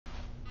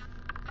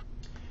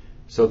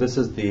So this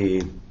is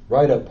the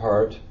write-up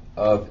part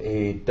of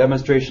a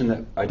demonstration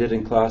that I did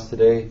in class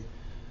today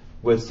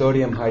with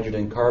sodium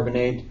hydrogen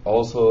carbonate,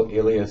 also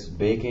alias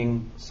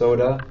baking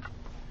soda.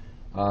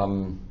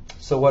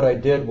 So what I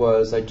did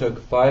was I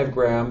took 5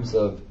 grams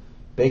of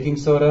baking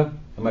soda,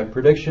 and my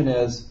prediction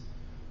is,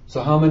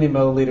 so how many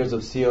milliliters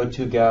of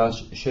CO2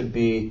 gas should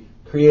be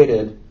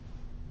created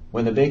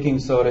when the baking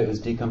soda is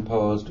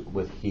decomposed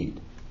with heat?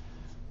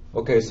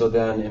 Okay, so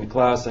then in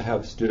class I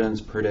have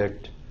students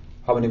predict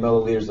how many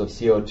milliliters of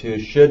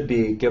CO2 should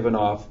be given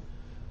off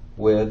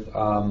with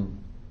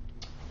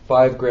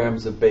 5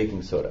 grams of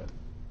baking soda.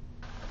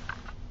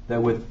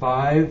 Then with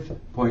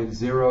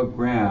 5.0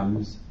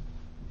 grams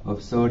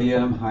of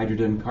sodium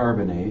hydrogen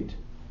carbonate,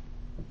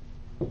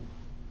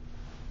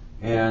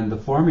 and the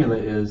formula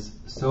is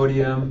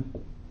sodium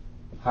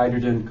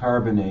hydrogen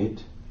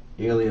carbonate,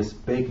 alias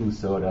baking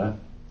soda,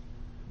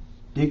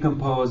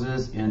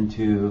 decomposes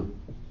into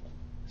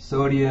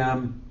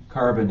sodium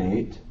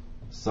carbonate,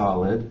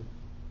 solid,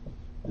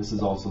 this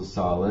is also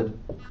solid,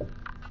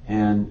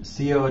 and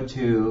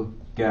CO2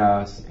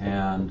 gas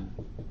and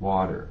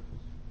water.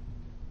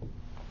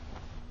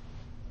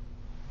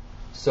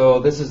 So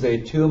this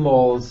is 2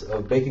 moles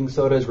of baking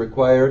soda is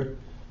required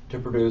to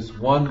produce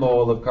 1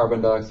 mole of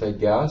carbon dioxide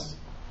gas.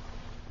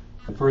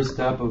 The first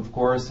step, of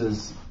course,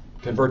 is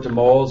convert to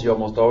moles. You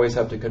almost always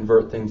have to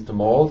convert things to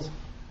moles.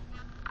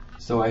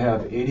 So I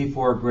have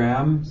 84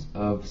 grams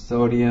of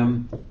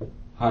sodium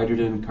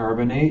hydrogen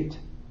carbonate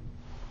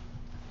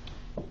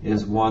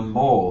is 1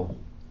 mole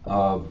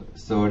of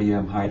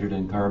sodium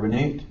hydrogen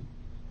carbonate.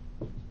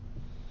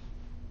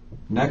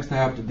 Next I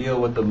have to deal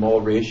with the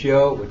mole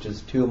ratio, which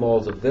is 2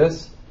 moles of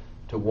this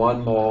to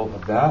 1 mole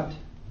of that.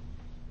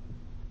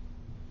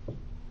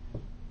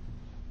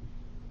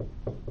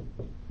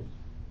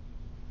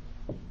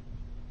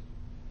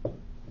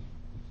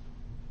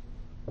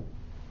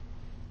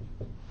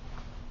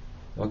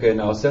 Okay,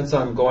 now since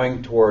I'm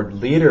going toward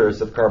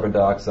liters of carbon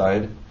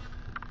dioxide,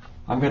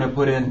 I'm going to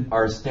put in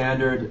our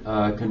standard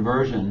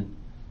conversion,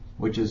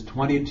 which is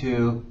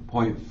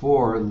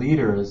 22.4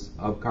 liters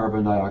of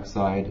carbon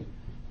dioxide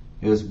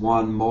is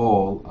 1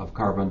 mole of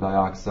carbon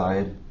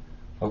dioxide.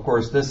 Of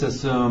course, this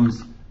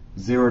assumes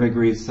 0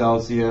 degrees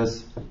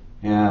Celsius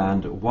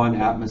and 1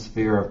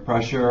 atmosphere of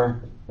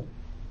pressure.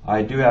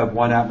 I do have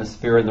 1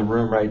 atmosphere in the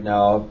room right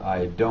now.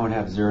 I don't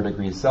have 0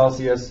 degrees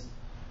Celsius.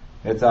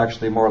 It's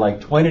actually more like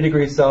 20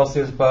 degrees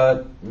Celsius,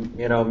 but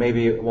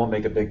maybe it won't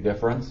make a big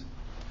difference.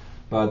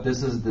 But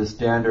this is the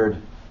standard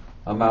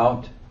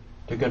amount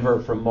to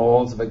convert from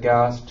moles of a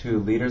gas to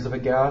liters of a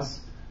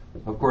gas.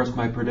 Of course,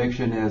 my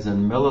prediction is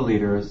in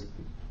milliliters,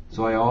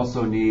 so I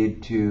also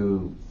need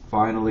to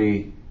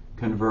finally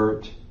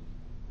convert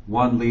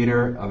 1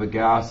 liter of a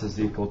gas is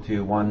equal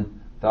to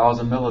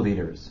 1,000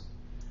 milliliters.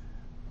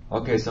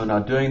 Okay, so now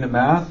doing the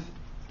math,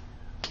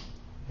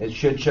 it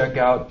should check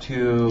out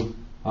to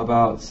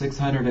about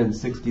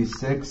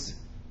 666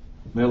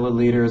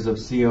 milliliters of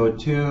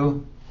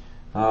CO2.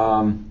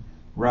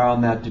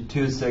 Round that to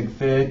 2 sig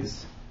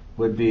figs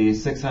would be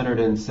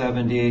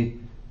 670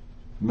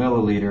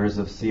 milliliters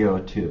of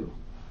CO2.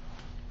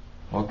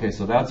 Okay,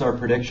 so that's our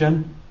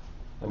prediction.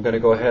 I'm going to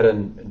go ahead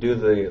and do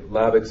the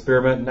lab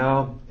experiment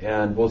now,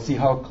 and we'll see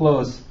how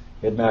close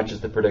it matches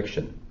the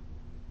prediction.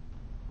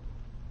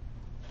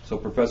 So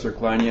Professor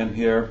Kleinium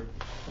here.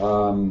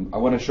 I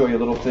want to show you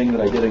a little thing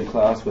that I did in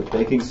class with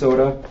baking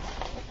soda.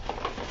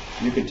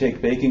 You can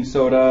take baking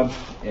soda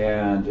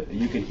and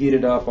you can heat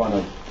it up on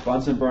a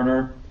Bunsen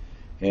burner,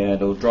 and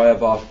it'll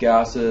drive off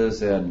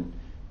gases, and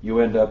you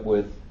end up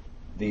with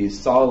the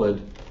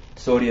solid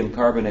sodium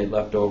carbonate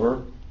left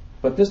over.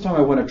 But this time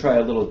I want to try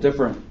a little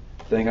different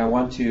thing. I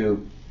want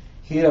to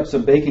heat up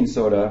some baking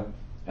soda,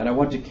 and I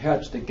want to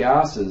catch the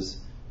gases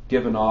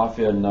given off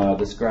in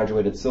this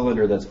graduated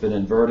cylinder that's been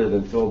inverted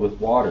and filled with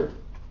water.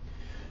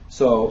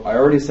 So I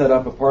already set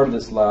up a part of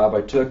this lab.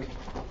 I took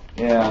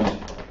and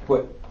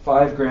put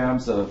 5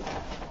 grams of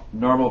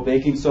normal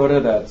baking soda,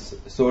 that's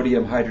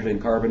sodium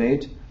hydrogen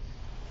carbonate,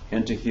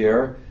 into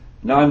here.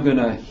 Now I'm going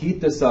to heat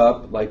this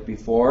up like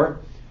before,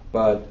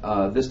 but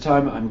this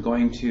time I'm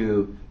going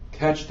to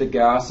catch the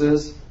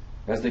gases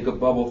as they go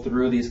bubble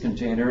through these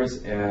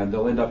containers, and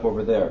they'll end up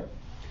over there.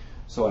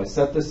 So I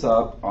set this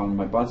up on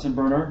my Bunsen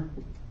burner.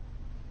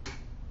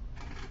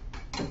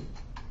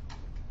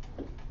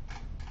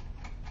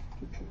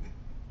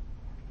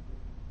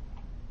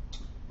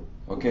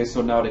 Okay,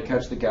 so now to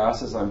catch the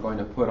gases, I'm going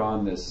to put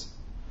on this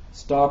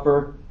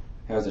stopper.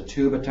 It has a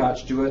tube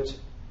attached to it.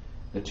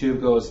 The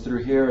tube goes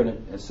through here,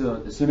 and as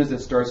soon as it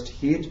starts to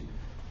heat,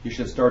 you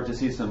should start to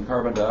see some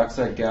carbon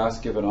dioxide gas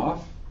given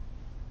off.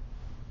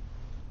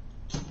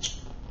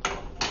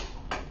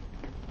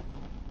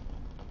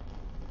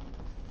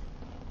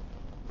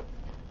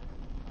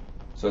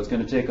 So it's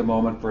going to take a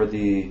moment for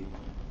the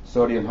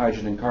sodium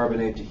hydrogen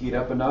carbonate to heat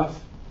up enough.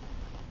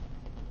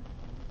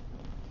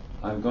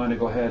 I'm going to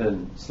go ahead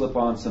and slip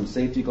on some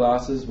safety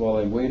glasses while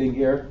I'm waiting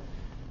here,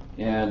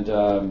 and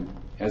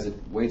as it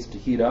waits to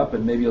heat up,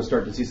 and maybe you'll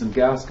start to see some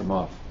gas come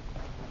off.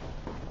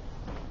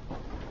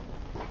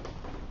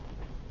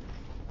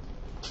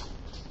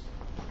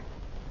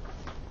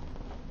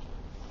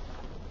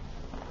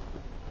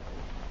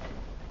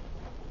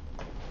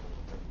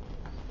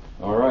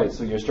 right,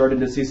 so you're starting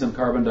to see some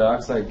carbon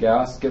dioxide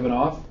gas given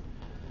off.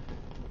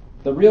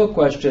 The real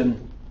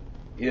question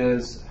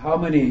is how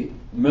many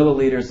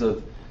milliliters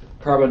of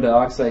carbon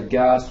dioxide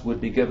gas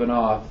would be given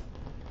off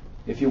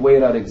if you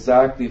weighed out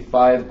exactly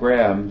 5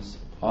 grams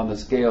on the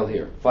scale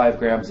here, 5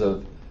 grams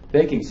of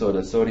baking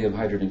soda, sodium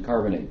hydrogen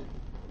carbonate.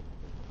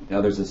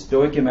 Now there's a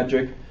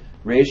stoichiometric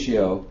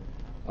ratio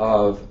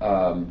of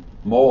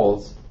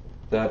moles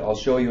that I'll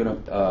show you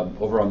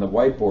over on the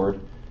whiteboard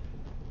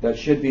that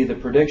should be the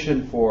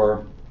prediction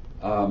for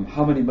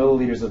how many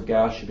milliliters of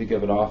gas should be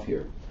given off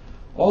here.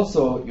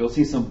 Also, you'll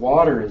see some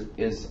water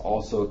is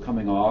also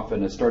coming off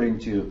and is starting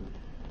to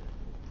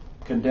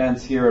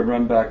condense here and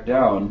run back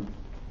down.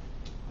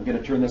 I'm going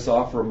to turn this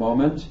off for a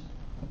moment.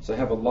 So I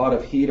have a lot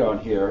of heat on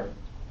here.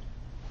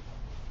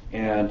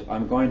 And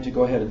I'm going to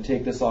go ahead and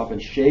take this off and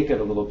shake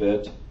it a little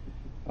bit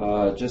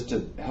just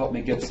to help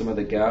me get some of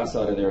the gas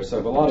out of there. So I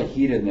have a lot of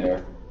heat in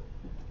there,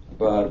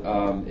 but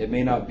it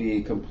may not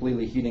be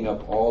completely heating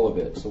up all of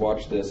it. So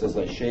watch this. As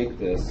I shake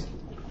this,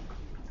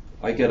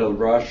 I get a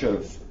rush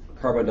of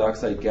carbon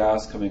dioxide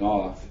gas coming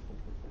off.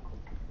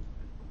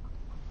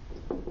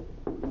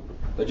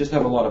 I just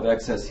have a lot of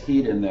excess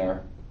heat in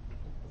there,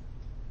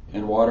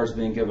 and water's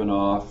being given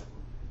off.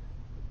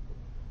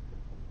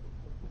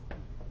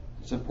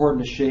 It's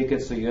important to shake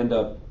it so you end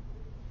up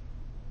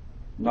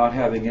not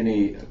having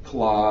any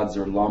clods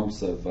or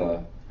lumps of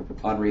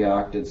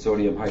unreacted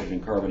sodium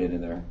hydrogen carbonate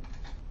in there.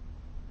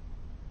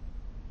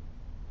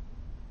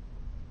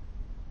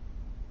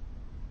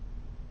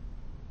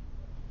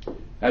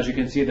 As you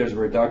can see, there's a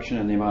reduction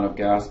in the amount of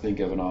gas being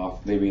given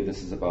off. Maybe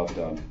this is about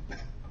done.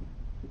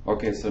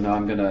 Okay, so now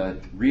I'm going to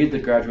read the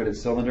graduated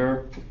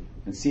cylinder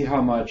and see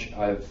how much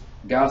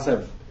gas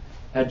I've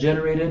had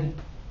generated.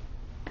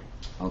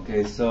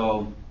 Okay,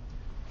 so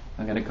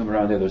I'm going to come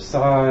around the other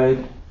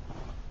side,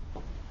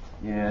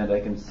 and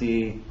I can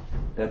see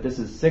that this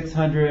is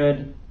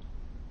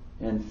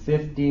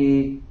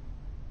 650,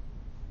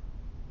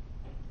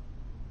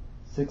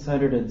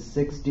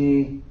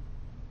 660,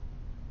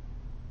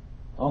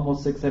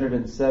 almost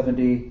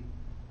 670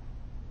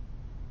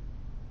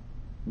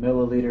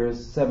 milliliters.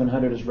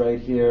 700 is right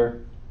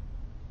here.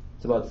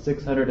 It's about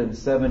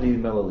 670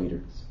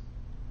 milliliters.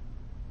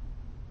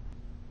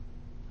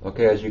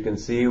 Okay, as you can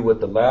see with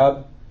the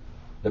lab,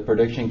 the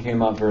prediction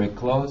came out very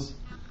close.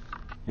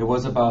 It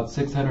was about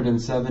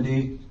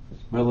 670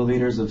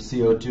 milliliters of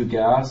CO2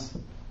 gas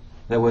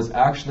that was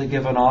actually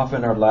given off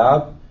in our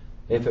lab.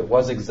 If it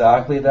was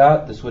exactly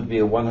that, this would be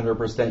a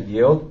 100%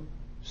 yield,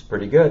 which is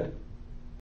pretty good.